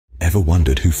Ever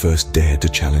wondered who first dared to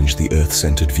challenge the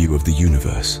Earth-centered view of the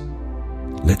universe?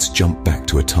 Let's jump back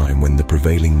to a time when the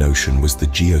prevailing notion was the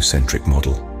geocentric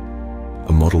model,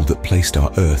 a model that placed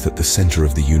our Earth at the center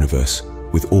of the universe,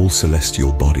 with all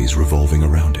celestial bodies revolving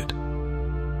around it.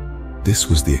 This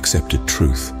was the accepted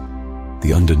truth,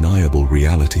 the undeniable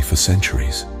reality for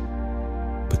centuries.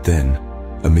 But then,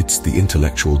 amidst the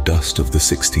intellectual dust of the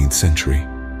 16th century,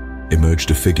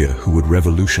 emerged a figure who would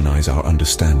revolutionize our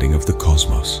understanding of the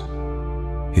cosmos.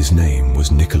 His name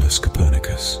was Nicolaus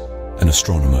Copernicus, an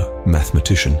astronomer,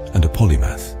 mathematician, and a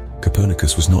polymath.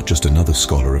 Copernicus was not just another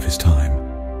scholar of his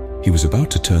time. He was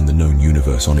about to turn the known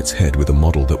universe on its head with a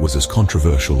model that was as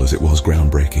controversial as it was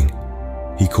groundbreaking.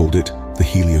 He called it the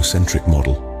heliocentric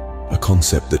model, a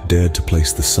concept that dared to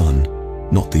place the sun,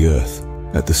 not the Earth,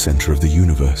 at the center of the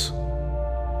universe.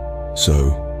 So,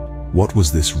 what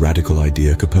was this radical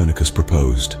idea Copernicus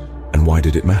proposed, and why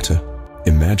did it matter?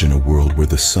 Imagine a world where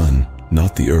the sun,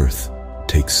 not the Earth,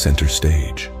 takes center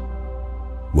stage.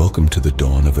 Welcome to the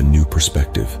dawn of a new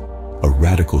perspective, a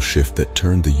radical shift that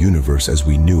turned the universe as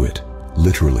we knew it,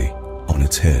 literally, on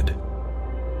its head.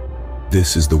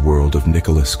 This is the world of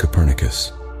Nicolaus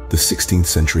Copernicus, the 16th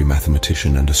century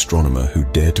mathematician and astronomer who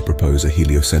dared to propose a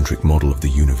heliocentric model of the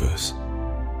universe.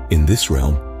 In this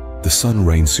realm, the sun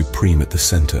reigns supreme at the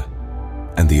center,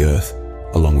 and the Earth,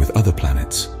 along with other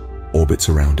planets, orbits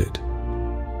around it.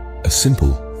 A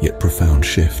simple yet profound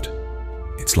shift.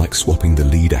 It's like swapping the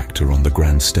lead actor on the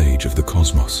grand stage of the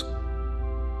cosmos.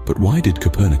 But why did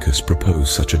Copernicus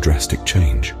propose such a drastic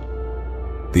change?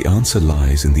 The answer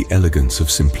lies in the elegance of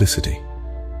simplicity.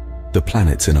 The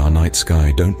planets in our night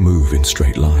sky don't move in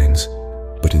straight lines,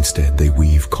 but instead they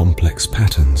weave complex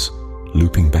patterns,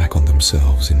 looping back on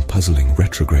themselves in puzzling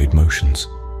retrograde motions.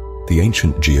 The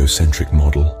ancient geocentric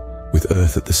model, with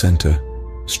Earth at the center,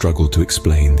 struggled to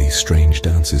explain these strange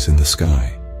dances in the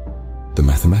sky. The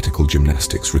mathematical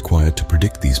gymnastics required to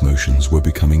predict these motions were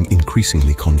becoming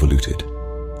increasingly convoluted.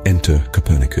 Enter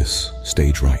Copernicus,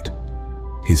 stage right.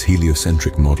 His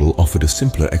heliocentric model offered a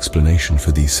simpler explanation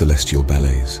for these celestial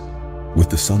ballets. With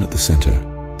the sun at the center,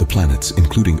 the planets,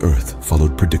 including Earth,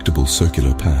 followed predictable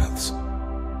circular paths.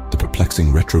 The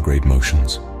perplexing retrograde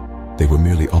motions, they were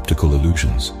merely optical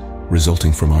illusions,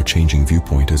 resulting from our changing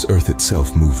viewpoint as Earth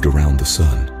itself moved around the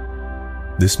sun.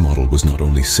 This model was not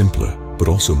only simpler, but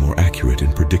also more accurate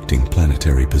in predicting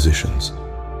planetary positions.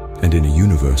 And in a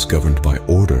universe governed by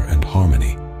order and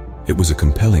harmony, it was a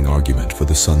compelling argument for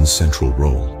the sun's central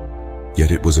role. Yet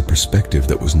it was a perspective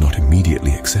that was not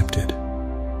immediately accepted.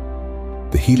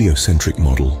 The heliocentric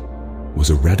model was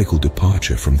a radical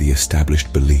departure from the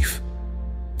established belief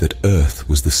that Earth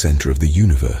was the center of the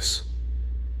universe.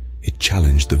 It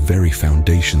challenged the very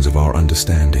foundations of our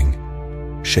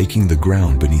understanding, shaking the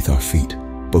ground beneath our feet,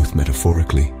 both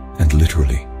metaphorically and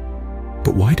literally.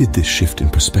 But why did this shift in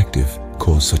perspective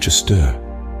cause such a stir?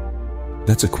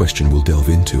 That's a question we'll delve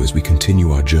into as we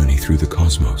continue our journey through the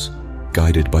cosmos,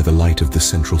 guided by the light of the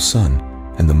central sun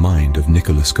and the mind of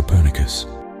Nicolaus Copernicus.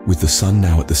 With the sun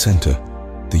now at the center,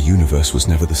 the universe was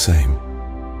never the same.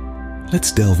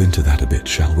 Let's delve into that a bit,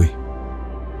 shall we?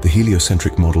 The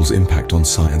heliocentric model's impact on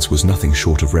science was nothing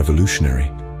short of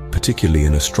revolutionary. Particularly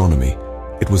in astronomy,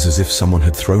 it was as if someone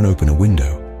had thrown open a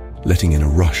window, letting in a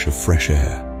rush of fresh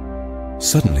air.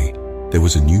 Suddenly, there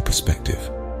was a new perspective,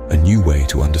 a new way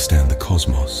to understand the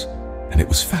cosmos, and it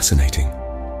was fascinating.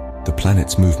 The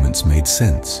planets' movements made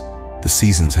sense, the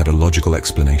seasons had a logical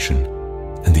explanation,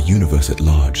 and the universe at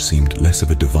large seemed less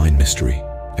of a divine mystery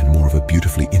and more of a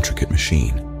beautifully intricate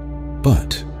machine.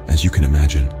 But, as you can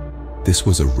imagine, this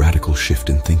was a radical shift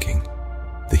in thinking.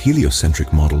 The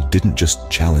heliocentric model didn't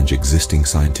just challenge existing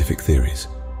scientific theories.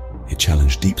 It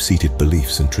challenged deep-seated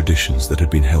beliefs and traditions that had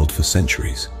been held for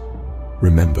centuries.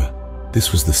 Remember,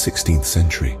 this was the 16th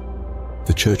century.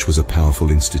 The church was a powerful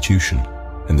institution,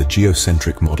 and the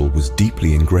geocentric model was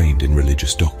deeply ingrained in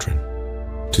religious doctrine.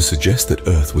 To suggest that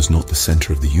Earth was not the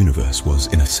center of the universe was,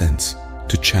 in a sense,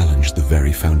 to challenge the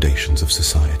very foundations of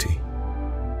society.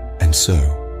 And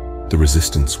so, the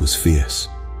resistance was fierce.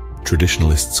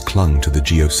 Traditionalists clung to the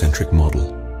geocentric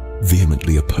model,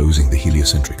 vehemently opposing the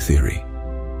heliocentric theory.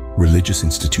 Religious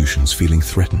institutions, feeling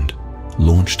threatened,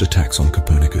 launched attacks on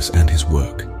Copernicus and his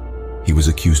work. He was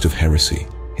accused of heresy,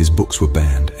 his books were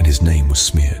banned, and his name was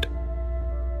smeared.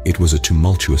 It was a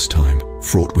tumultuous time,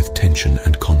 fraught with tension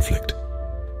and conflict.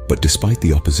 But despite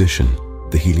the opposition,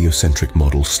 the heliocentric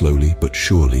model slowly but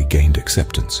surely gained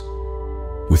acceptance.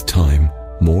 With time,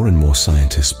 more and more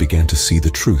scientists began to see the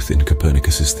truth in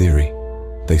Copernicus's theory.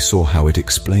 They saw how it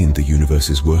explained the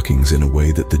universe's workings in a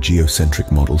way that the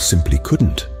geocentric model simply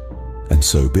couldn't. And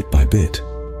so, bit by bit,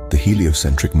 The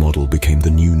heliocentric model became the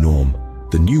new norm,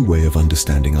 the new way of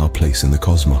understanding our place in the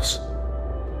cosmos.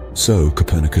 So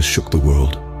Copernicus shook the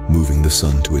world, moving the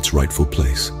sun to its rightful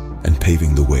place and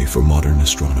paving the way for modern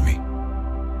astronomy.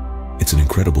 It's an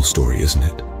incredible story, isn't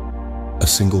it? A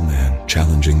single man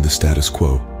challenging the status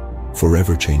quo,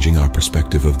 forever changing our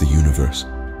perspective of the universe.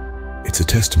 It's a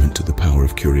testament to the power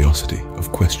of curiosity,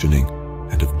 of questioning,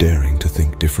 and of daring to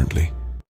think differently.